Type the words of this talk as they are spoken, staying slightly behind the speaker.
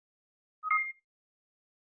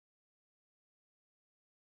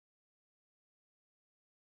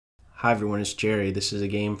Hi everyone, it's Jerry. This is a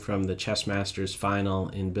game from the Chess Masters final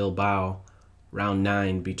in Bilbao, round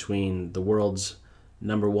 9, between the world's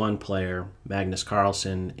 #1 player, Magnus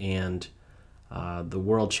Carlsen, and the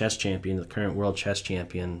world chess champion, the current world chess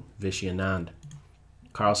champion, Viswanathan.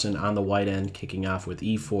 Carlsen on the white end, kicking off with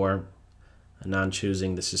e4, Anand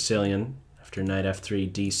choosing the Sicilian after knight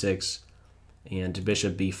f3, d6, and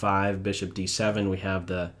bishop b5, bishop d7. We have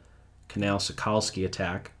the Carlsen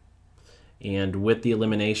attack. And with the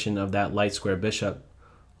elimination of that light square bishop,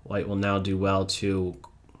 white will now do well to,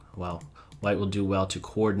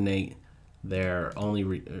 coordinate their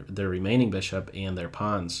remaining bishop and their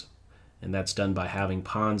pawns. And that's done by having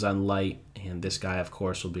pawns on light, and this guy, of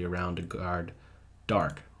course, will be around to guard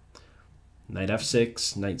dark. Knight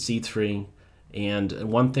f6, knight c3, and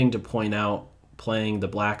one thing to point out, playing the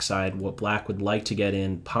black side, what black would like to get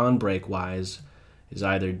in pawn break-wise is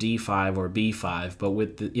either d5 or b5, but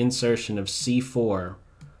with the insertion of c4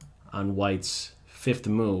 on white's fifth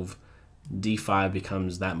move, d5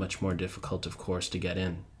 becomes that much more difficult, of course, to get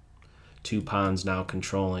in. Two pawns now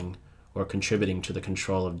controlling or contributing to the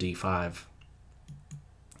control of d5.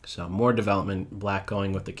 So more development, black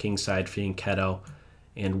going with the kingside fianchetto,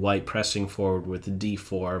 and white pressing forward with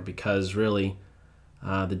d4, because really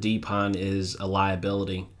the d pawn is a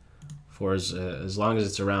liability. For as long as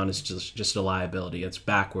it's around, it's just a liability. It's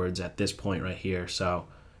backwards at this point right here. So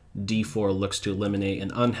d4 looks to eliminate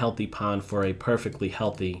an unhealthy pawn for a perfectly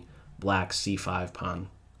healthy black c5 pawn.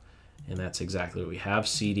 And that's exactly what we have.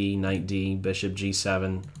 cd, knight d, bishop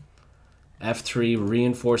g7. f3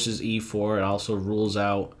 reinforces e4. It also rules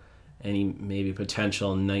out any maybe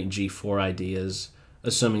potential knight g4 ideas,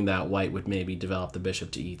 assuming that white would maybe develop the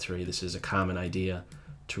bishop to e3. This is a common idea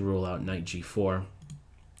to rule out knight g4.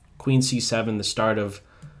 Queen c7, the start of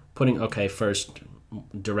first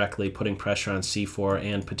directly putting pressure on c4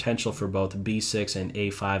 and potential for both b6 and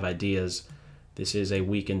a5 ideas. This is a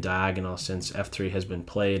weakened diagonal since f3 has been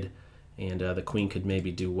played, and the queen could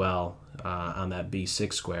maybe do well on that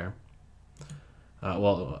b6 square.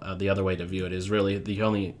 The other way to view it is really the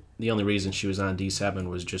only reason she was on d7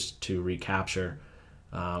 was just to recapture.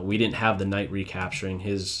 We didn't have the knight recapturing.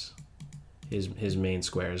 His main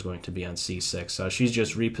square is going to be on c6. So she's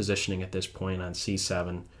just repositioning at this point on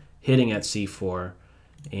c7, hitting at c4,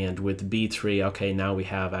 and with b3, okay, now we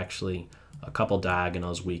have actually a couple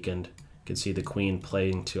diagonals weakened. You can see the queen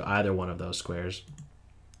playing to either one of those squares.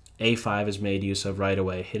 a5 is made use of right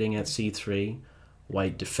away, hitting at c3.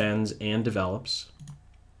 White defends and develops.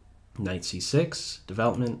 Knight c6,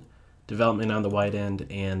 development on the white end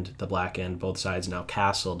and the black end, both sides now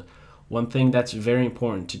castled. One thing that's very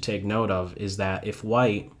important to take note of is that if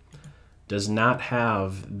white does not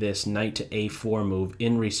have this knight to a4 move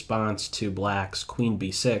in response to black's queen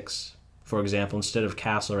b6, for example, instead of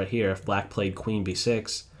castle right here, if black played queen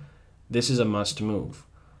b6, this is a must move.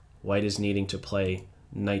 White is needing to play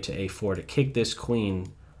knight to a4 to kick this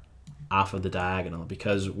queen off of the diagonal,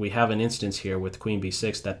 because we have an instance here with queen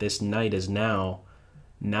b6 that this knight is now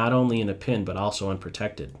not only in a pin but also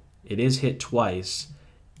unprotected. It is hit twice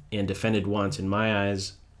and defended once. In my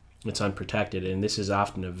eyes, it's unprotected, and this is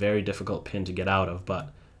often a very difficult pin to get out of,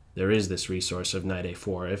 but there is this resource of knight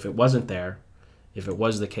a4. If it wasn't there, if it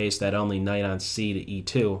was the case that only knight on c to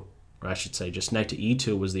e2, or I should say just knight to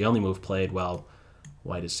e2 was the only move played, well,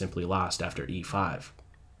 white is simply lost after e5.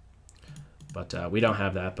 But we don't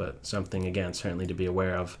have that, but something, again, certainly to be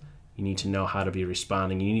aware of. You need to know how to be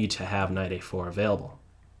responding. You need to have knight a4 available.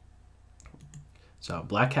 So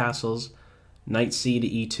black castles, knight c to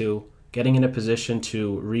e2, getting in a position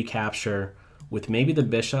to recapture with maybe the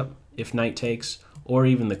bishop if knight takes, or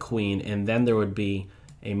even the queen, and then there would be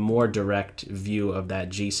a more direct view of that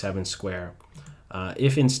g7 square.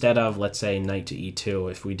 If instead of, let's say, knight to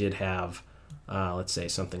e2, if we did have, let's say,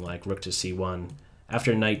 something like rook to c1,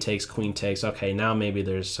 after knight takes, queen takes, okay, now maybe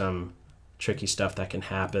there's some tricky stuff that can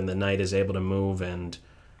happen. The knight is able to move, and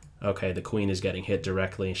okay, the queen is getting hit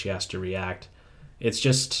directly and she has to react. It's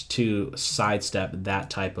just to sidestep that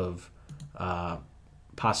type of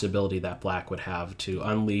possibility that black would have to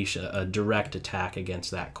unleash a direct attack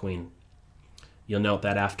against that queen. You'll note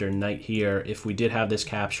that after knight here, if we did have this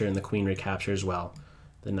capture and the queen recaptures, well,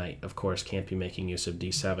 the knight, of course, can't be making use of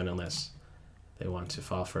d7 unless they want to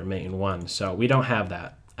fall for a mate in one. So we don't have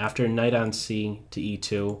that. After knight on c to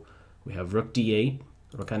e2, we have rook d8,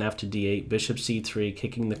 rook on f to d8, bishop c3,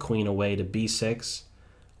 kicking the queen away to b6.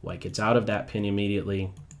 White gets out of that pin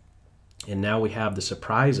immediately. And now we have the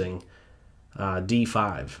surprising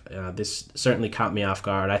d5. This certainly caught me off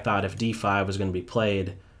guard. I thought if d5 was going to be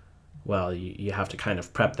played, well, you have to kind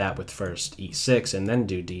of prep that with first e6 and then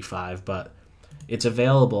do d5. But it's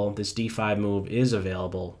available. This d5 move is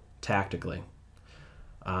available tactically.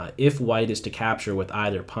 If white is to capture with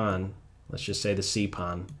either pawn, let's just say the c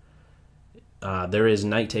pawn, there is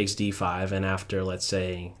knight takes d5, and after, let's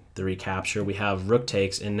say, the recapture, we have rook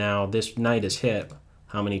takes, and now this knight is hit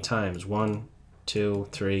how many times? 1, 2,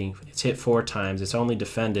 3. It's hit 4 times. It's only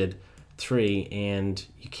defended 3, and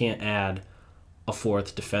you can't add a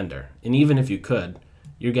 4th defender. And even if you could,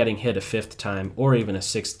 you're getting hit a 5th time or even a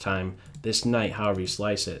 6th time. This knight, however you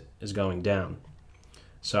slice it, is going down.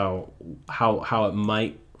 So how it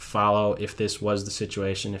might follow if this was the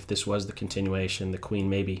situation, if this was the continuation, the queen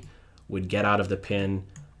maybe would get out of the pin,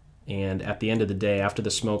 and at the end of the day, after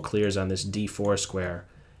the smoke clears on this d4 square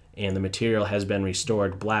and the material has been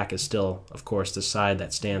restored, black is still, of course, the side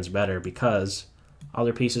that stands better because all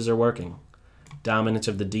their pieces are working. Dominance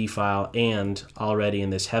of the d-file, and already in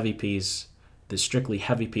this heavy piece, this strictly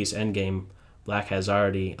heavy piece endgame, black has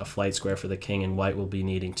already a flight square for the king, and white will be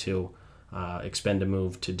needing to expend a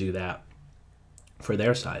move to do that for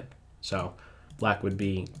their side. So black would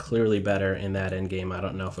be clearly better in that endgame. I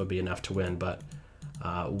don't know if it would be enough to win, but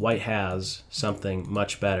white has something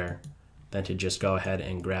much better than to just go ahead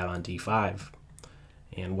and grab on d5.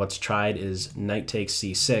 And what's tried is knight takes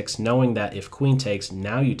c6, knowing that if queen takes,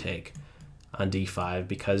 now you take on d5,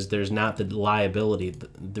 because there's not the liability.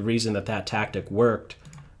 The reason that that tactic worked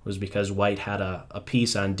was because white had a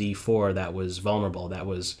piece on d4 that was vulnerable, that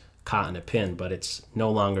was caught in a pin, but it's no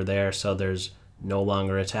longer there, so there's no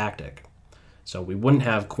longer a tactic. So we wouldn't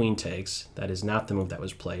have queen takes. That is not the move that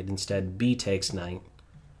was played. Instead, b takes knight.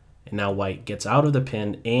 And now white gets out of the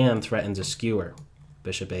pin and threatens a skewer.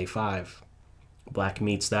 Bishop a5. Black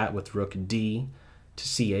meets that with rook d to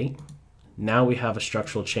c8. Now we have a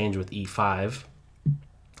structural change with e5,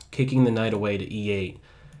 kicking the knight away to e8.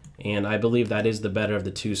 And I believe that is the better of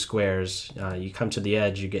the two squares. You come to the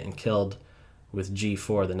edge, you're getting killed with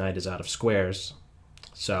g4. The knight is out of squares.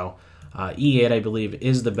 So e8, I believe,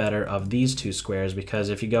 is the better of these two squares, because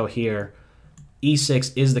if you go here,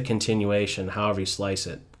 e6 is the continuation, however you slice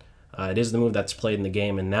it. It is the move that's played in the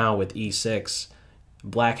game, and now with e6,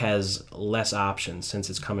 black has less options since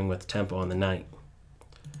it's coming with tempo on the knight.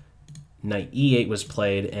 Knight e8 was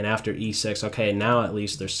played, and after e6, okay, now at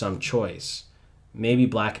least there's some choice. Maybe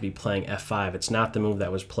black could be playing f5. It's not the move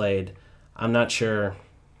that was played. I'm not sure,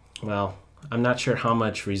 well, I'm not sure how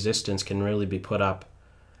much resistance can really be put up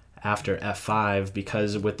after f5,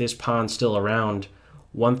 because with this pawn still around,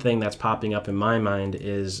 one thing that's popping up in my mind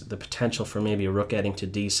is the potential for maybe a rook getting to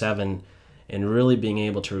d7 and really being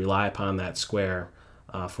able to rely upon that square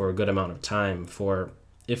for a good amount of time. For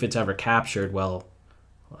if it's ever captured, well,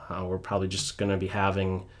 we're probably just going to be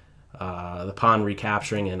having the pawn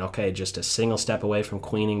recapturing, and okay, just a single step away from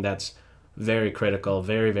queening. That's very critical,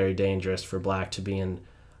 very, very dangerous for black to be in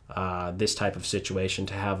this type of situation,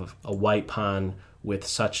 to have a white pawn with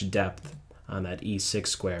such depth on that e6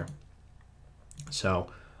 square.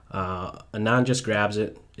 So Anand just grabs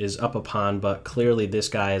it, is up a pawn, but clearly this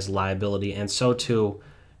guy is liability, and so too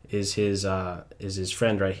is his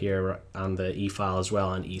friend right here on the e-file as well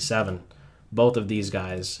on e7. Both of these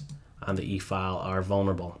guys on the e-file are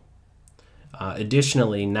vulnerable.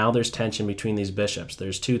 Additionally, now there's tension between these bishops.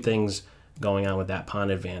 There's two things going on with that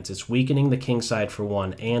pawn advance. It's weakening the king side for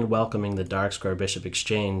one and welcoming the dark square bishop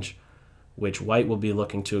exchange, which white will be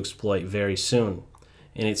looking to exploit very soon.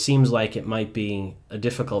 And it seems like it might be a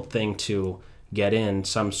difficult thing to get in,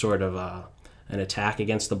 some sort of an attack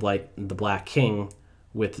against the black king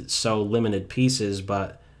with so limited pieces,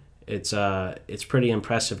 but it's pretty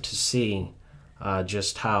impressive to see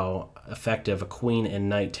just how effective a queen and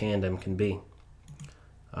knight tandem can be.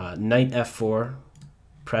 Knight f4,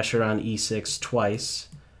 pressure on e6 twice,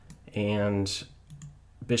 and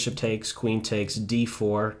bishop takes, queen takes,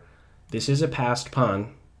 d4. This is a passed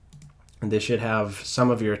pawn. This should have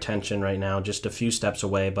some of your attention right now, just a few steps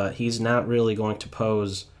away, but he's not really going to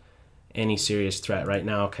pose any serious threat right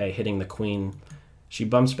now. Okay, hitting the queen. She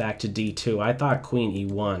bumps back to d2. I thought queen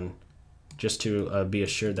e1, just to be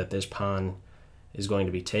assured that this pawn is going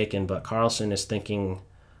to be taken, but Carlsen is thinking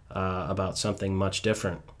about something much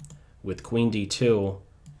different. With queen d2,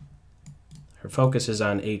 her focus is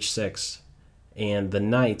on h6, and the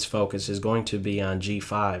knight's focus is going to be on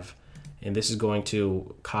g5. And this is going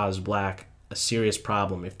to cause black a serious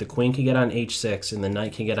problem. If the queen can get on h6 and the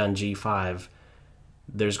knight can get on g5,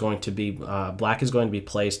 there's going to be black is going to be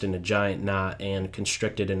placed in a giant knot and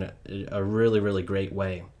constricted in a really, really great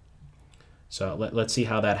way. So let's see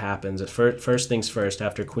how that happens. First things first,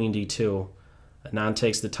 after queen d2, Anand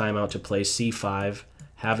takes the time out to play c5,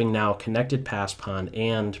 having now connected pass pawn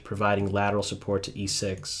and providing lateral support to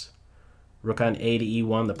e6. Rook on a to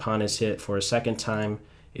e1, the pawn is hit for a second time,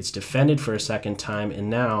 It's defended for a second time, and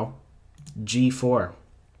now g4.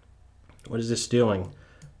 What is this doing?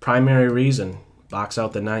 Primary reason, box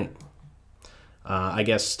out the knight. I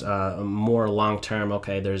guess more long-term,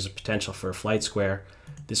 okay, there's a potential for a flight square.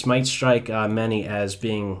 This might strike many as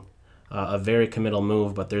being a very committal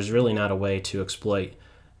move, but there's really not a way to exploit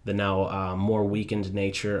the now more weakened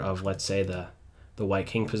nature of, let's say, the white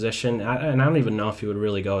king position. And I don't even know if you would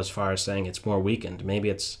really go as far as saying it's more weakened. Maybe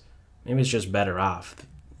it's just better off.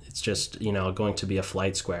 It's just, going to be a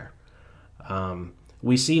flight square.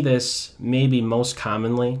 We see this maybe most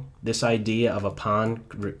commonly, this idea of a pawn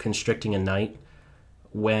constricting a knight,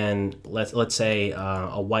 when let's say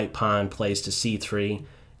a white pawn plays to c3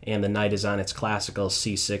 and the knight is on its classical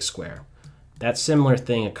c6 square. That similar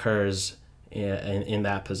thing occurs in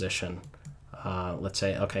that position. Let's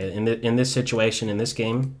say, okay, in this situation, in this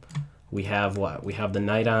game, we have what? We have the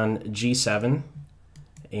knight on g7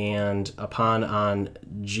 and a pawn on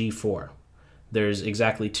g4. There's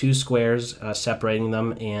exactly two squares separating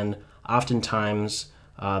them, and oftentimes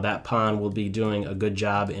that pawn will be doing a good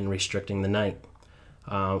job in restricting the knight.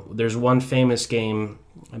 There's one famous game,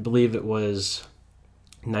 I believe it was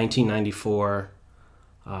 1994,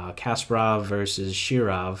 Kasparov versus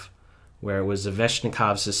Shirov, where it was a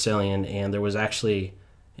Sveshnikov Sicilian, and there was actually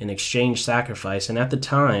an exchange sacrifice. And at the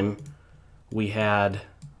time, we had,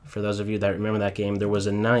 for those of you that remember that game, there was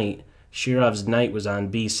a knight. Shirov's knight was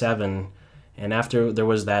on b7, and after there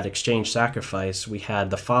was that exchange sacrifice, we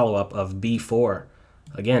had the follow-up of b4,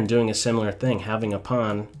 again doing a similar thing, having a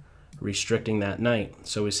pawn restricting that knight.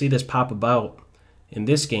 So we see this pop about in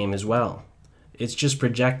this game as well. It's just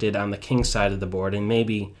projected on the king side of the board, and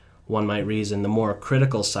maybe one might reason the more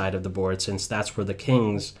critical side of the board, since that's where the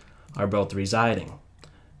kings are both residing.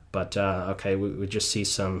 But okay, we just see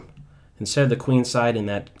some, instead of the queen side in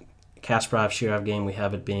that Kasparov-Shirov game, we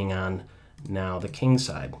have it being on now the king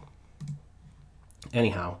side.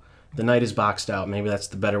 Anyhow, the knight is boxed out. Maybe that's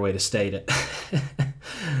the better way to state it.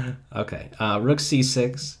 Okay, rook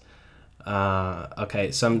c6.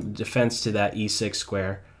 Okay, some defense to that e6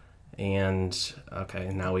 square, and okay,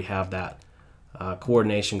 now we have that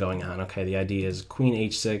coordination going on. Okay, the idea is queen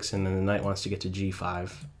h6, and then the knight wants to get to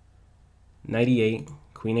g5. Knight e8,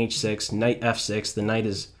 queen h6, knight f6. The knight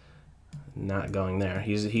is not going there.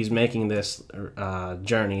 He's making this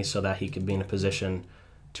journey so that he could be in a position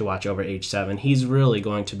to watch over h7. He's really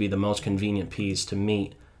going to be the most convenient piece to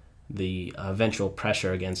meet the eventual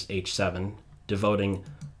pressure against h7, devoting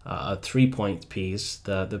a 3-point piece,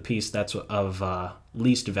 the piece that's of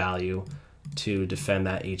least value, to defend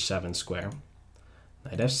that h7 square.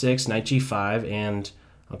 Knight f6, knight g5, and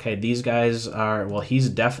okay, these guys are, well, he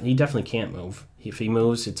definitely can't move. If he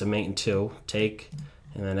moves, it's a mate in 2, take,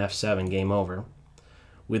 and then f7, game over.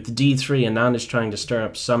 With d3, Anand is trying to stir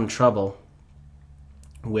up some trouble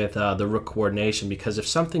with the rook coordination, because if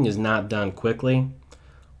something is not done quickly,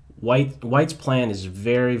 White's plan is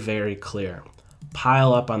very, very clear.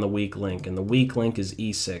 Pile up on the weak link, and the weak link is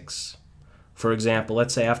e6. For example,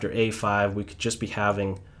 let's say after a5, we could just be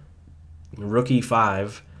having rook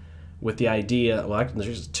e5 with the idea, well, actually,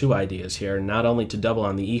 there's two ideas here, not only to double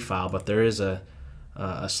on the e file, but there is a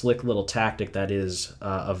slick little tactic that is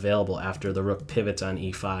available after the rook pivots on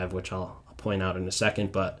e5, which I'll point out in a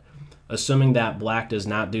second. But assuming that black does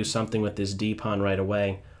not do something with this d pawn right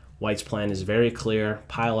away, White's plan is very clear: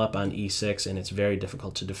 pile up on e6, and it's very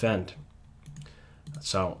difficult to defend.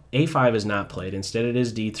 So a5 is not played. Instead, it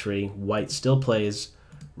is d3. White still plays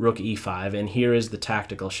rook e5, and here is the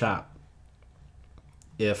tactical shot.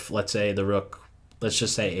 If, let's say, let's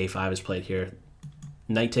just say a5 is played here,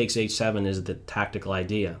 knight takes h7 is the tactical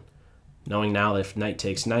idea. Knowing now that if knight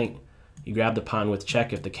takes knight, you grab the pawn with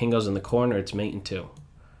check. If the king goes in the corner, it's mate in 2.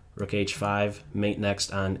 Rook h5, mate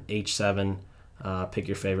next on h7, pick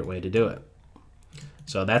your favorite way to do it.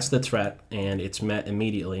 So that's the threat, and it's met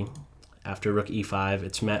immediately. After rook e5,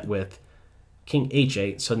 it's met with king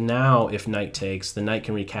h8. So now if knight takes, the knight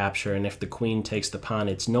can recapture, and if the queen takes the pawn,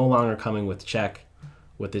 it's no longer coming with check.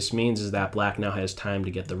 What this means is that black now has time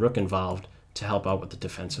to get the rook involved to help out with the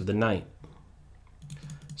defense of the knight.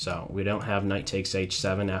 So we don't have knight takes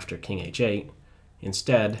h7 after king h8.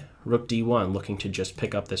 Instead, rook d1, looking to just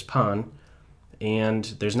pick up this pawn, and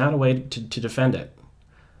there's not a way to defend it.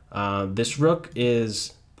 This rook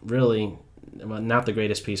is really not the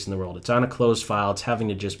greatest piece in the world. It's on a closed file. It's having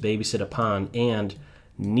to just babysit a pawn, and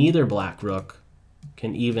neither black rook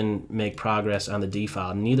can even make progress on the d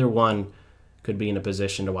file. Neither one could be in a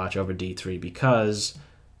position to watch over d3 because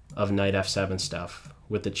of knight f7 stuff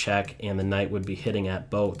with the check, and the knight would be hitting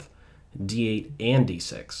at both d8 and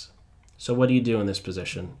d6. So what do you do in this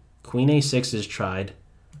position? Queen a6 is tried.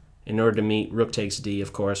 in order to meet rook takes d,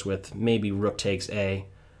 of course, with maybe rook takes a.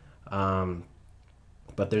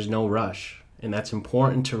 But there's no rush, and that's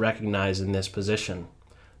important to recognize in this position.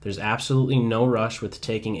 There's absolutely no rush with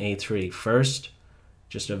taking a3. First,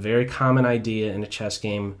 just a very common idea in a chess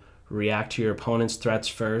game, react to your opponent's threats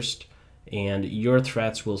first, and your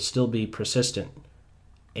threats will still be persistent.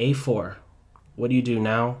 a4. What do you do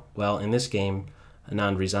now? Well, in this game,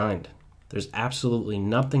 Anand resigned. There's absolutely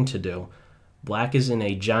nothing to do. Black is in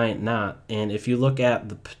a giant knot, and if you look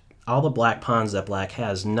at all the black pawns that black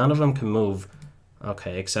has, none of them can move,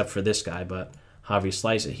 okay, except for this guy, but however you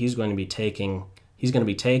slice it, he's going to be taken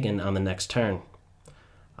on the next turn.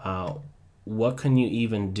 What can you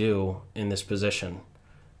even do in this position?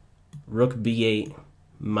 Rook b8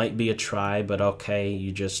 might be a try, but okay,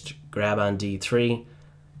 you just grab on d3.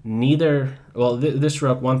 This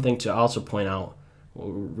rook, one thing to also point out,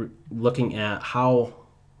 looking at how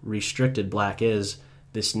restricted black is,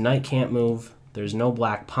 this knight can't move, there's no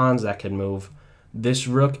black pawns that can move, this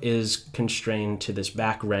rook is constrained to this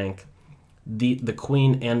back rank, the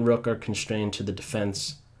queen and rook are constrained to the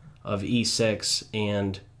defense of e6,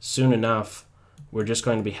 and soon enough we're just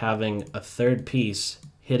going to be having a third piece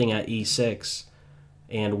hitting at e6,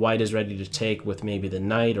 and white is ready to take with maybe the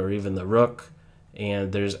knight or even the rook,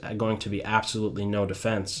 and there's going to be absolutely no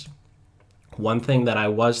defense. One thing that I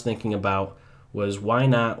was thinking about was, why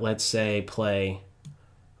not, let's say, play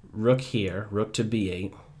rook here, rook to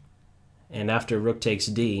b8, and after rook takes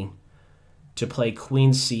d, to play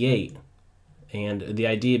queen c8. And the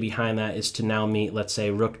idea behind that is to now meet, let's say,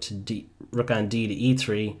 rook on d to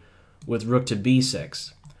e3 with rook to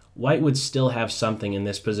b6. White would still have something in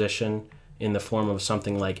this position in the form of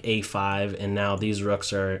something like a5, and now these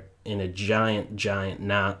rooks are in a giant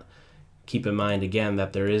knot. Keep in mind again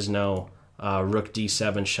that there is no rook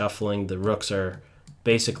d7 shuffling. The rooks are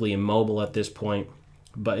basically immobile at this point,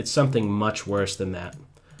 but it's something much worse than that.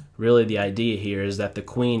 Really, the idea here is that the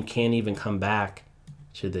queen can't even come back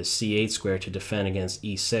to this c8 square to defend against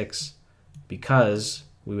e6, because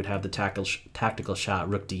we would have the tactical shot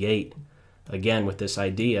rook d8, again with this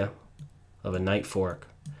idea of a knight fork.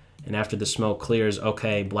 And after the smoke clears,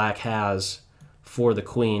 okay, black has, for the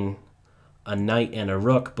queen, a knight and a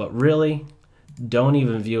rook, but really, don't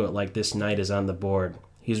even view it like this knight is on the board.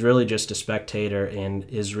 He's really just a spectator and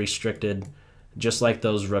is restricted just like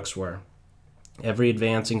those rooks were. Every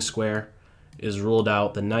advancing square is ruled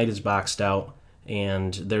out, the knight is boxed out,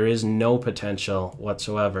 and there is no potential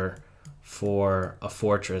whatsoever for a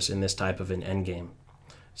fortress in this type of an endgame.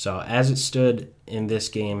 So as it stood in this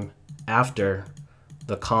game, after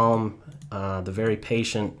the calm, the very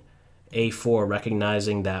patient a4,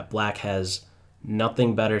 recognizing that black has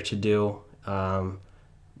nothing better to do,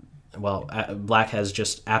 black has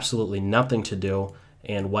just absolutely nothing to do,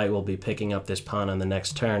 and white will be picking up this pawn on the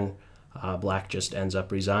next turn, black just ends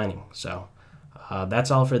up resigning. So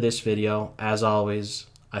that's all for this video. As always,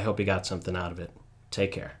 I hope you got something out of it.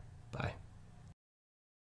 Take care. Bye.